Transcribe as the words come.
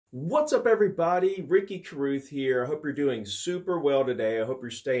What's up, everybody? Ricky Carruth here. I hope you're doing super well today. I hope you're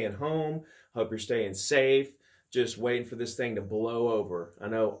staying home. I hope you're staying safe. Just waiting for this thing to blow over. I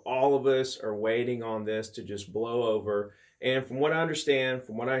know all of us are waiting on this to just blow over. And from what I understand,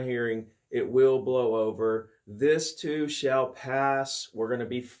 from what I'm hearing, it will blow over. This too shall pass. We're going to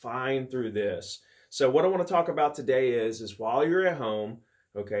be fine through this. So what I want to talk about today is while you're at home,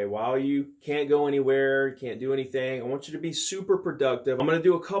 okay, while you can't go anywhere, you can't do anything, I want you to be super productive. I'm going to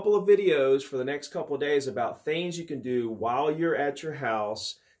do a couple of videos for the next couple of days about things you can do while you're at your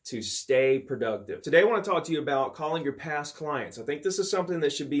house to stay productive. Today I want to talk to you about calling your past clients. I think this is something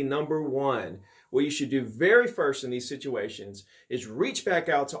that should be number one. What you should do very first in these situations is reach back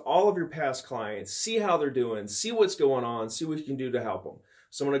out to all of your past clients, see how they're doing, see what's going on, see what you can do to help them.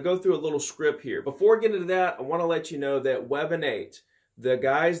 So I'm going to go through a little script here. Before I get into that, I want to let you know that Webinate, the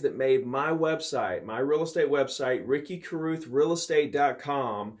guys that made my website, my real estate website,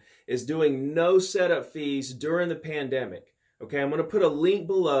 rickycarruthrealestate.com, is doing no setup fees during the pandemic. Okay, I'm going to put a link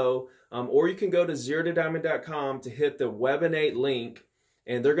below, or you can go to zerododiamond.com to hit the Webinate link,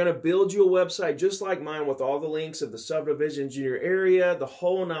 and they're going to build you a website just like mine with all the links of the subdivisions in your area, the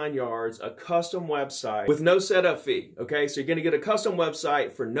whole 9 yards, a custom website with no setup fee. Okay, so you're going to get a custom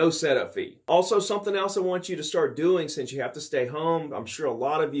website for no setup fee. Also, something else I want you to start doing since you have to stay home. I'm sure a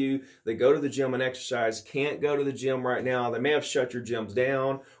lot of you that go to the gym and exercise can't go to the gym right now. They may have shut your gyms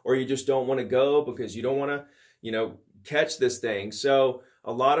down, or you just don't want to go because you don't want to, catch this thing. So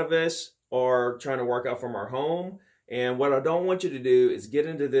a lot of us are trying to work out from our home. And what I don't want you to do is get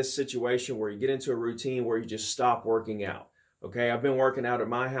into this situation where you get into a routine where you just stop working out. Okay, I've been working out at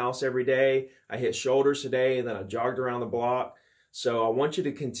my house every day. I hit shoulders today, and then I jogged around the block. So I want you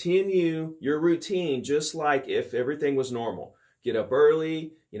to continue your routine just like if everything was normal. Get up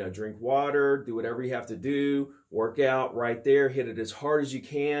early, drink water, do whatever you have to do, work out right there, hit it as hard as you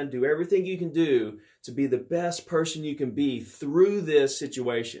can, do everything you can do to be the best person you can be through this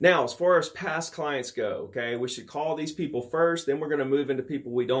situation. Now, as far as past clients go, okay, we should call these people first, then we're going to move into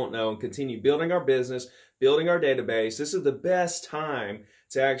people we don't know and continue building our business, building our database. This is the best time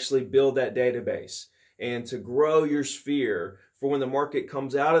to actually build that database and to grow your sphere. For when the market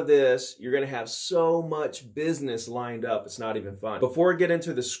comes out of this, you're going to have so much business lined up, it's not even fun. Before I get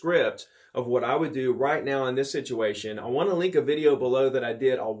into the script of what I would do right now in this situation, I want to link a video below that I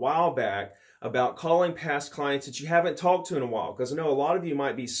did a while back about calling past clients that you haven't talked to in a while. Because I know a lot of you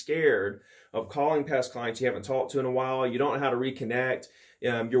might be scared of calling past clients you haven't talked to in a while. You don't know how to reconnect.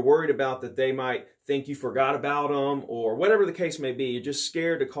 You're worried about that they might think you forgot about them, or whatever the case may be. You're just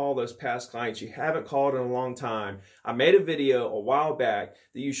scared to call those past clients you haven't called in a long time. I made a video a while back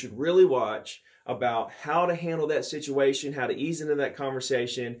that you should really watch about how to handle that situation, how to ease into that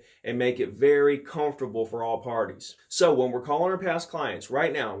conversation and make it very comfortable for all parties. So when we're calling our past clients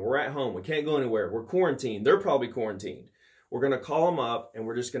right now, we're at home, we can't go anywhere, we're quarantined, they're probably quarantined. We're going to call them up and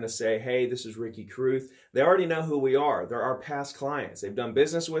we're just going to say, hey, this is Ricky Carruth. They already know who we are. They're our past clients. They've done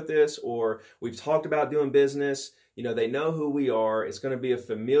business with us, or we've talked about doing business. They know who we are. It's going to be a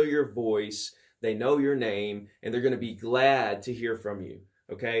familiar voice. They know your name, and they're going to be glad to hear from you.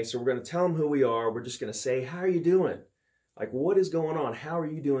 Okay, so we're going to tell them who we are. We're just going to say, how are you doing? Like, what is going on? How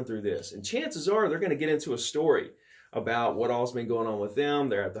are you doing through this? And chances are they're going to get into a story about what all's been going on with them.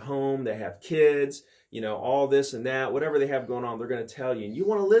 They're at the home. They have kids. All this and that, whatever they have going on, they're going to tell you. And you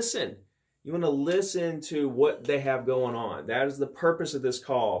want to listen. You want to listen to what they have going on. That is the purpose of this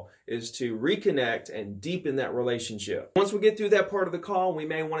call, is to reconnect and deepen that relationship. Once we get through that part of the call, we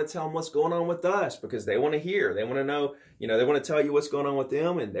may want to tell them what's going on with us, because they want to hear. They want to know, they want to tell you what's going on with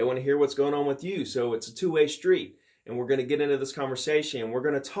them, and they want to hear what's going on with you. So it's a two-way street. And we're going to get into this conversation. We're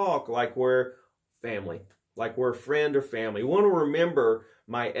going to talk like we're family, like we're friend or family. We want to remember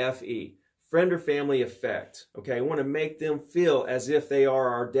my FE. Friend or family effect, okay? I want to make them feel as if they are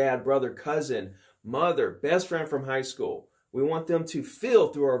our dad, brother, cousin, mother, best friend from high school. We want them to feel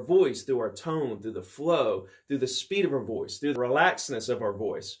through our voice, through our tone, through the flow, through the speed of our voice, through the relaxedness of our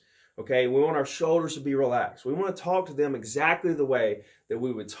voice, okay? We want our shoulders to be relaxed. We want to talk to them exactly the way that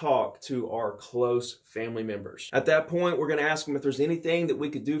we would talk to our close family members. At that point, we're going to ask them if there's anything that we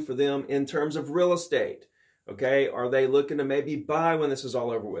could do for them in terms of real estate. Okay, are they looking to maybe buy when this is all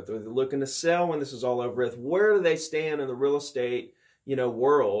over with? Are they looking to sell when this is all over with? Where do they stand in the real estate,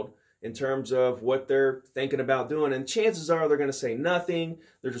 world in terms of what they're thinking about doing? And chances are they're going to say nothing.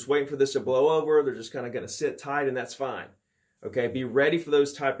 They're just waiting for this to blow over. They're just kind of going to sit tight, and that's fine. Okay, be ready for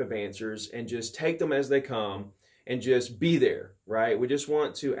those type of answers and just take them as they come. and just be there, right? We just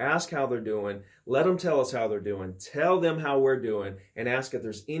want to ask how they're doing, let them tell us how they're doing, tell them how we're doing, and ask if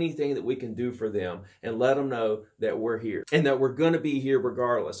there's anything that we can do for them, and let them know that we're here and that we're going to be here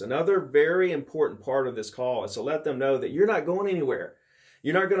regardless. Another very important part of this call is to let them know that you're not going anywhere.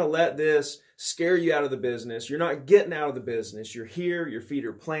 You're not going to let this scare you out of the business. You're not getting out of the business. You're here. Your feet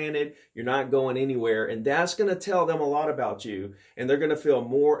are planted. You're not going anywhere. And that's going to tell them a lot about you. And they're going to feel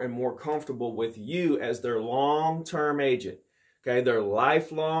more and more comfortable with you as their long-term agent. Okay, their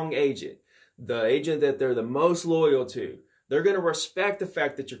lifelong agent. The agent that they're the most loyal to. They're going to respect the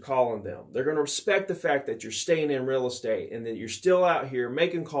fact that you're calling them. They're going to respect the fact that you're staying in real estate and that you're still out here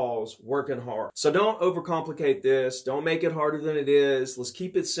making calls, working hard. So don't overcomplicate this. Don't make it harder than it is. Let's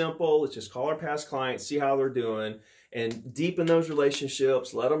keep it simple. Let's just call our past clients, see how they're doing, and deepen those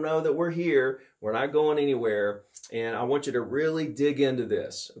relationships. Let them know that we're here. We're not going anywhere. And I want you to really dig into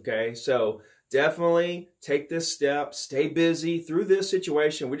this, okay? So definitely take this step. Stay busy through this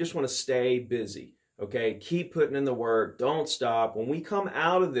situation. We just want to stay busy. Okay, keep putting in the work. Don't stop. When we come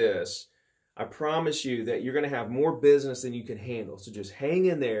out of this, I promise you that you're going to have more business than you can handle. So just hang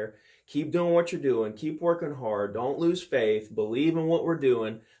in there. Keep doing what you're doing. Keep working hard. Don't lose faith. Believe in what we're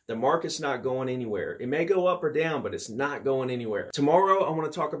doing. The market's not going anywhere. It may go up or down, but it's not going anywhere. Tomorrow, I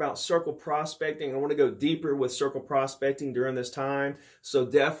want to talk about circle prospecting. I want to go deeper with circle prospecting during this time. So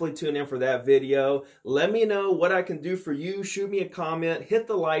definitely tune in for that video. Let me know what I can do for you. Shoot me a comment. Hit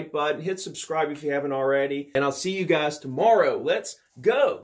the like button. Hit subscribe if you haven't already. And I'll see you guys tomorrow. Let's go.